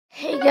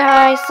Hey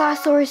guys,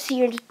 Sausaurus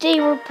here.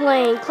 Today we're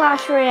playing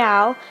Clash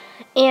Royale,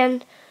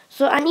 and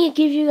so I need to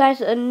give you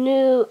guys an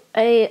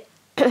an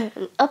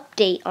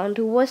update on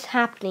to what's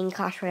happening in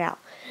Clash Royale.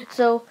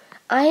 So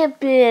I have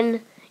been,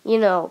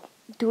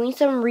 doing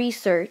some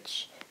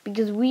research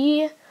because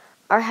we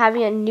are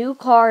having a new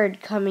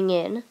card coming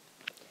in,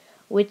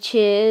 which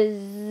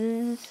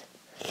is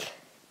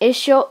it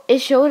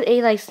showed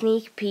a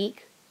sneak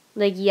peek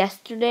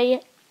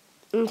yesterday,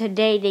 and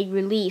today they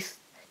released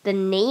the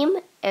name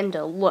and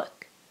the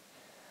look.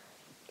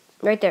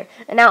 Right there.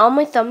 And now on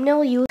my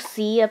thumbnail, you'll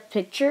see a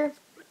picture.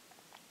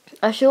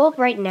 I'll show up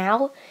right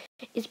now.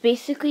 It's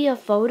basically a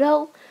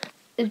photo.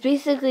 It's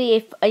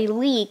basically a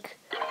leak.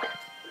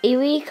 A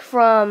leak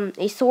from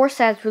a source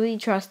that's really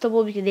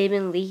trustable because they've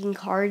been leaking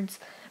cards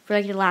for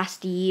the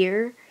last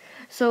year.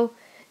 So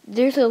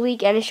there's a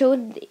leak, and it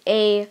showed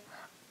it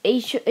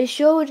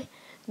showed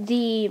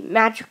the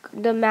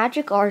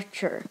magic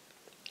archer.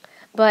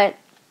 But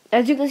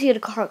as you can see, the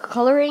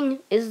coloring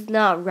is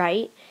not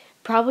right.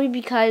 Probably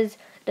because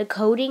the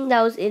coding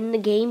that was in the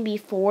game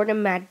before the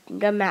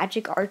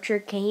magic archer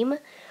came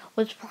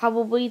was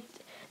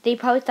they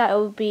probably thought it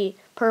would be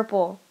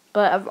purple,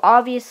 but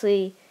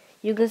obviously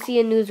you can see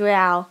in News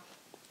Royale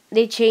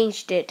they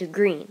changed it to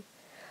green.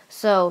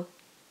 So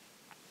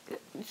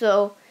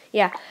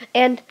yeah.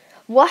 And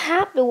what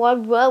happened?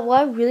 What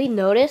I really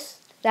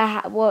noticed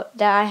that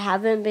I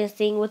haven't been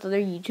seeing with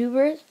other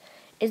YouTubers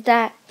is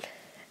that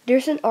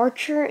there's an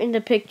archer in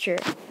the picture,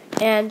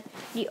 and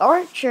the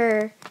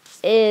archer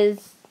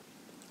is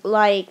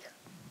okay,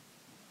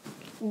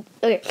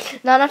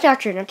 not the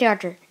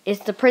archer,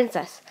 it's the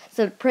princess.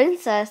 So the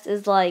princess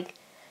is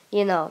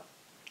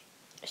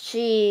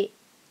she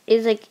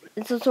is it's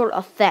some sort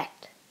of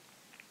effect,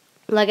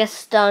 like a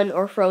stun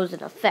or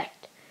frozen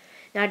effect.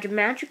 Now the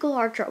magical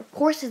archer, of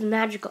course, is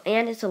magical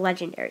and it's a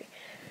legendary.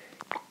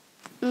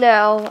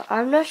 Now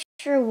I'm not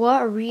sure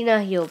what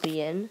arena he'll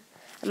be in.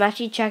 I'm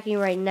actually checking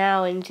right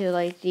now into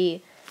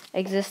the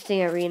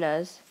existing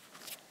arenas.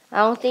 I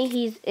don't think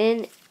he's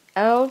gonna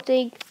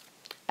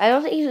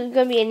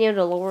be any of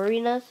the lower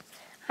arenas.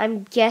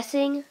 I'm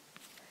guessing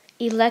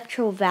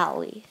Electro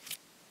Valley,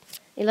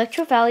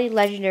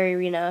 Legendary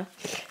Arena,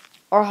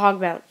 or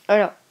Hog Mountain. Oh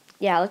no,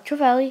 yeah, Electro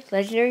Valley,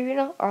 Legendary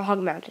Arena, or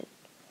Hog Mountain.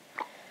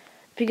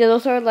 Because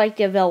those are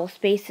the available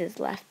spaces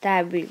left.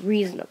 That would be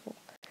reasonable.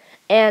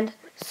 And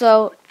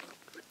so,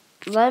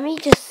 let me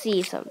just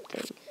see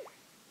something.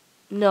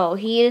 No,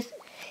 he's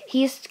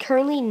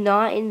currently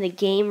not in the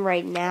game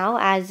right now,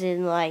 as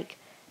in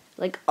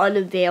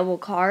unavailable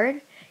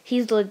card.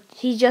 He's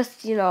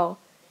just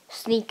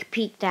sneak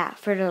peeked at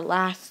for the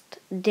last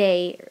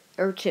day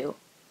or two.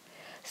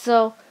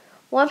 So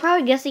what I'm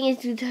probably guessing is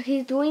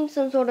he's doing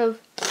some sort of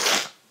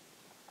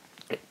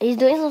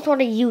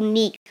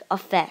unique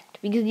effect,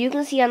 because you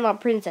can see on the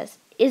princess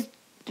it's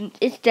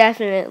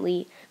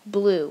definitely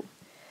blue.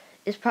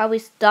 It's probably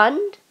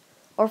stunned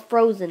or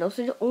frozen. Those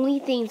are the only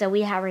things that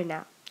we have right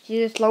now. She's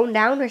either slowed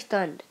down or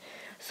stunned.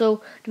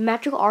 So the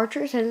magical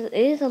archer, since it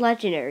is a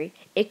legendary,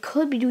 it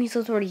could be doing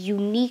some sort of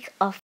unique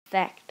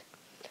effect,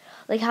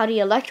 like how the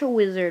electro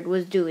wizard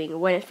was doing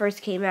when it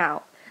first came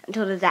out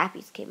until the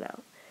zappies came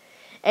out.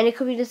 And it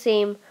could be the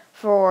same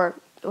for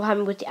what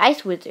happened with the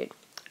ice wizard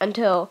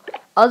until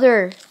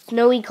other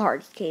snowy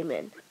cards came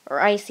in, or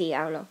icy,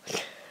 I don't know.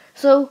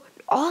 So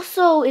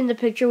also in the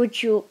picture,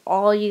 which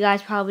all you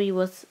guys probably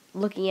was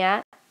looking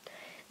at,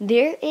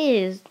 there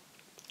is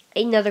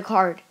another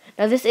card.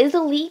 Now this is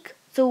a leak,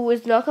 so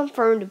it's not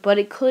confirmed, but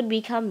it could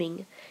be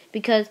coming,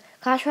 because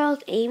Clash Royale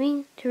is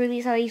aiming to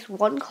release at least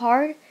one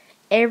card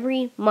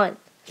every month.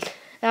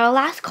 Now the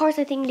last cards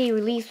I think they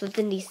released was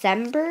in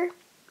December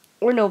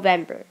or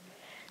November,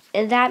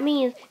 and that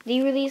means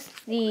they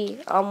released the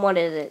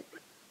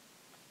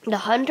the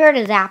Hunter and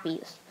the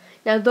Zappies.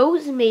 Now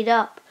those made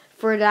up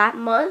for that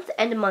month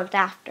and the month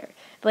after,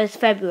 but it's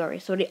February,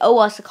 so they owe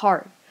us a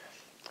card.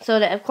 So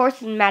that, of course,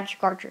 it's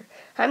Magic Archer.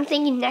 I'm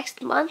thinking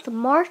next month,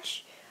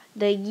 March,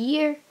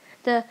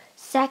 the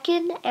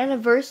second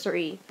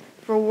anniversary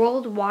for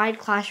Worldwide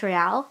Clash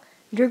Royale,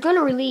 they're going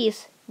to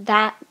release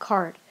that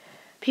card.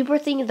 People are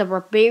thinking the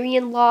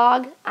Barbarian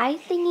Log. I'm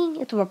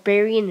thinking it's a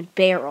Barbarian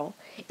Barrel.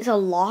 It's a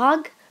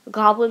Log,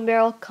 Goblin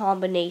Barrel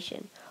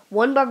combination.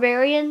 One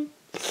Barbarian,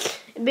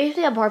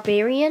 basically a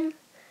Barbarian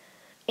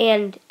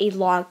and a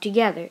Log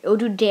together. It will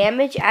do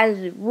damage as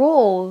it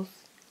rolls,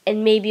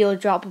 and maybe it'll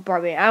drop a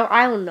Barbarian.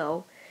 I don't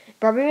know.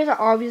 Barbarians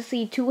are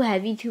obviously too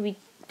heavy to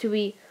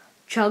be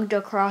chugged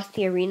across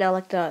the arena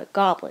like the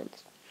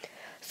goblins.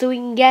 So we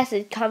can guess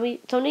it can be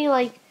something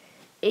like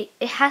it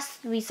has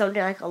to be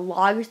something like a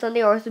log or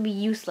something, or else it'll be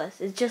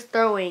useless. It's just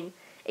throwing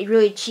a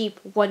really cheap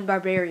one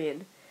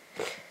Barbarian.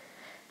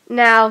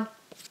 Now,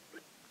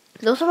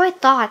 those are my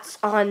thoughts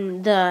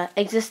on the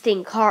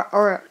existing card,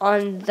 or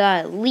on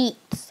the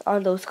leaks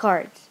on those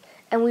cards.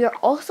 And we are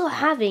also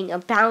having a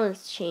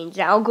balance change.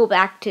 Now I'll go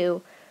back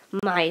to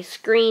my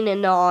screen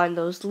and on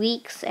those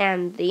leaks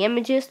and the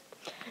images.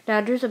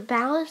 Now there's a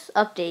balance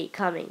update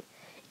coming.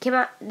 It came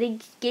out. They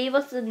gave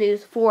us the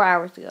news 4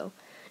 hours ago.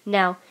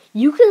 Now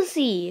you can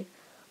see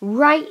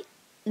right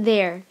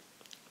there,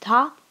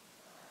 top,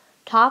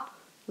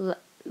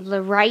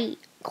 the right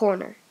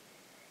corner.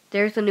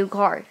 There's a new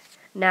card.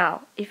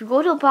 Now, if you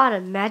go to the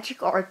bottom,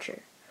 Magic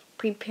Archer,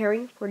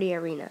 preparing for the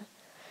arena.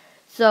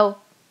 So,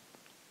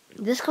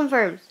 this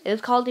confirms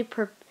it's called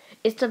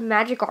it's the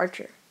Magic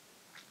Archer.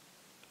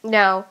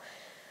 Now,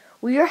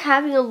 we are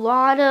having a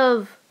lot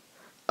of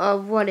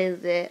what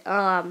is it?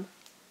 We're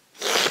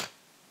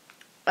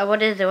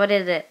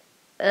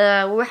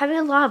having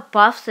a lot of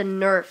buffs and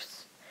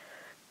nerfs,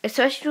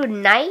 especially with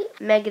Knight,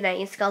 Mega Knight,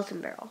 and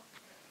Skeleton Barrel.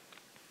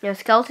 Now,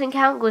 skeleton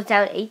count goes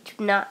down 8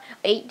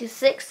 to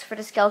 6 for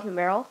the Skeleton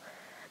Barrel.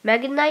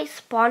 Mega Knight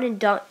spawn and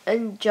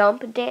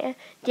jump damage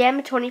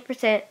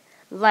 20%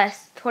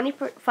 less,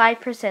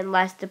 25%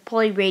 less.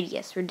 Deploy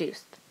radius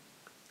reduced.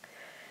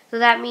 So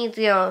that means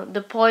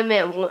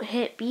deployment won't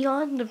hit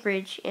beyond the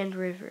bridge and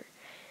river.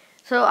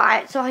 So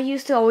I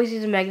used to always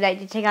use a Mega Knight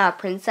to take out a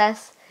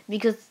princess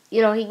because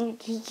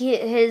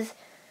his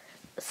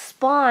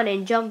spawn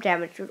and jump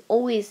damage would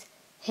always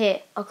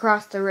hit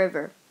across the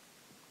river.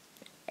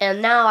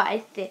 And now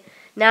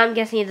I'm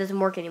guessing it doesn't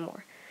work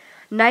anymore.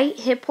 Knight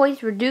hit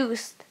points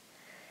reduced.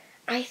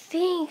 I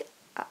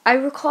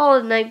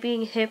recall Knight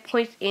being the hit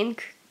points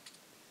increasing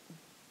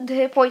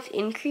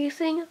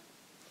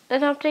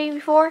an update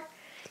before.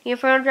 The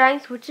Inferno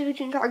Dragon switches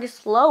between targets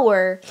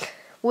slower,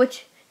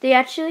 which they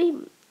actually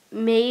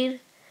made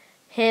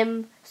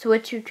him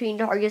switch between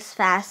targets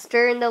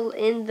faster in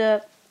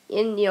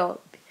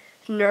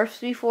nerfs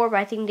before, but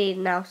I think they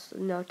now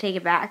take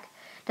it back.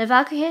 The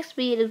Valkyrie hit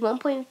speed is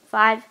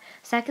 1.5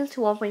 seconds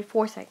to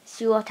 1.4 seconds.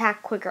 She will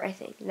attack quicker, I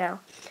think, now.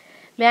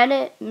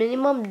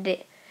 Minimum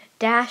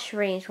dash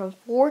range from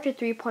 4 to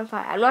 3.5.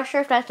 I'm not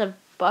sure if that's a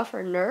buff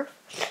or nerf.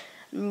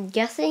 I'm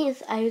guessing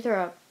it's either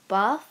a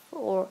buff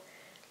or...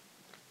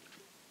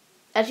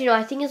 Actually, no,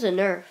 I think it's a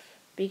nerf.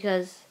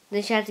 Because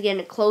then she has to get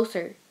it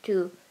closer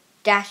to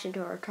dash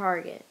into her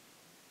target.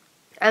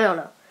 I don't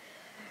know.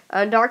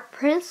 Dark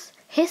Prince,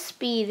 his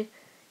speed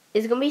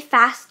is going to be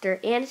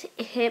faster and his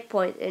hit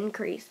points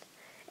increase.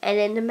 And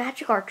then the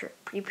Magic Archer,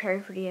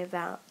 preparing for the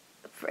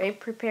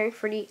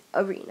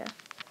arena.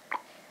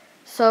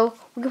 So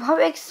we can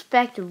probably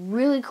expect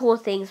really cool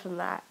things from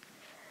that.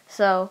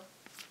 So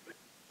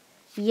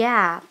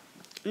yeah.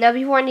 Now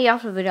before I end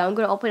off the video, I'm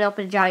going to open up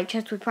a giant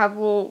chest which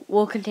probably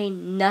will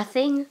contain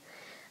nothing.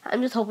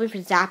 I'm just hoping for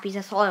zappies,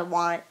 that's all I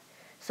want.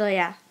 So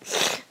yeah.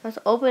 Let's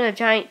open a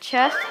giant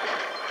chest.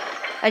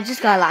 I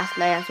just got it last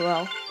night as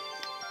well.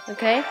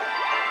 Okay.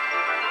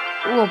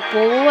 Ooh, a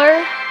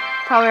bowler.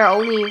 Probably our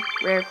only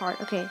rare card.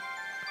 Okay.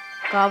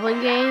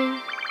 Goblin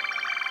Gang.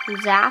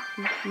 Zap.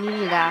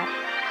 Need that.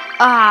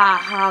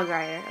 Hog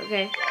Rider.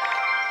 Okay.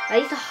 At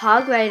least the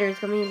Hog Rider is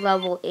going to be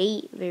level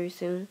 8 very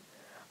soon.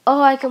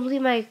 Oh, I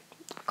complete my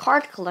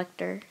card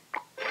collector.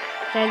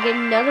 Can I get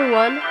another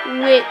one?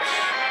 Which...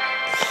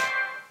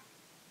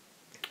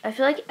 I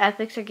feel like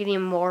epics are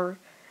getting more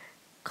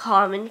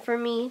common for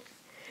me.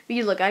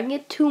 Because look, I can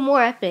get 2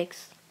 more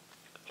epics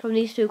from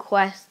these 2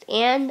 quests.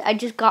 And I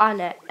just got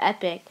an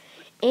epic.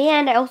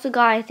 And I also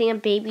got, I think, a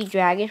baby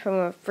dragon from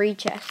a free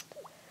chest.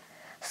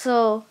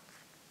 So,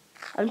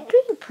 I'm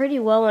doing pretty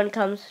well when it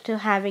comes to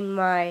having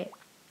my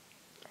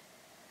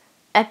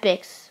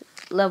epics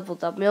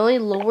leveled up. My only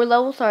lower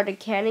levels are the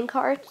cannon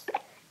cards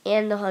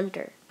and the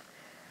hunter.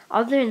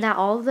 Other than that,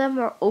 all of them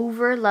are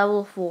over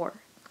level 4.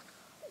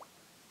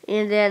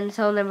 And then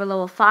some of them are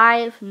level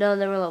 5, none of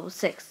them are level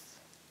 6.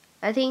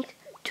 I think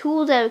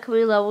 2 of them can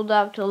be leveled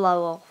up to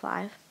level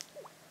 5.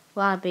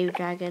 Wow, baby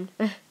dragon.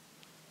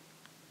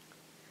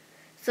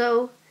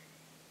 So,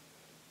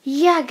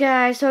 yeah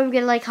guys, so I'm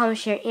gonna like, comment,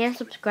 share, and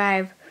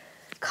subscribe.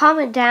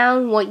 Comment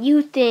down what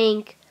you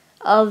think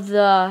of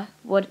the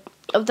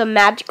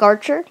Magic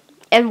Archer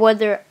and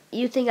whether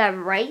you think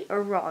I'm right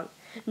or wrong.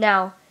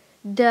 Now,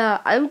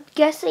 I'm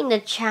guessing the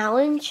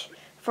challenge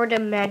for the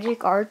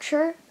Magic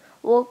Archer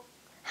will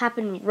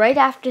happen right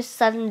after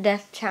Sudden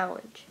Death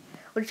Challenge,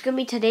 which is gonna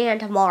be today and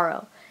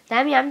tomorrow.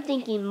 That means I'm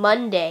thinking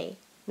Monday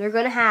we're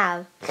gonna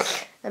have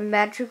the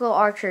Magical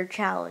Archer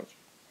Challenge,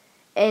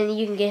 and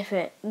you can get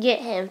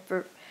him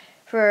for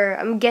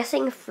I'm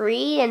guessing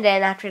free, and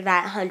then after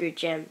that 100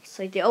 gems.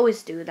 Like they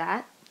always do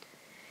that.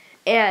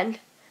 And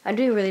I'm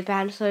doing really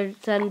bad, so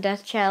Sudden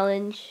Death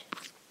Challenge.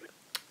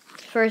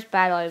 First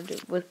battle I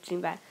was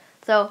doing bad.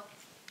 So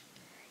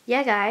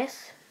yeah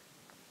guys.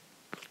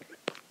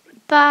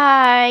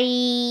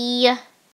 Bye.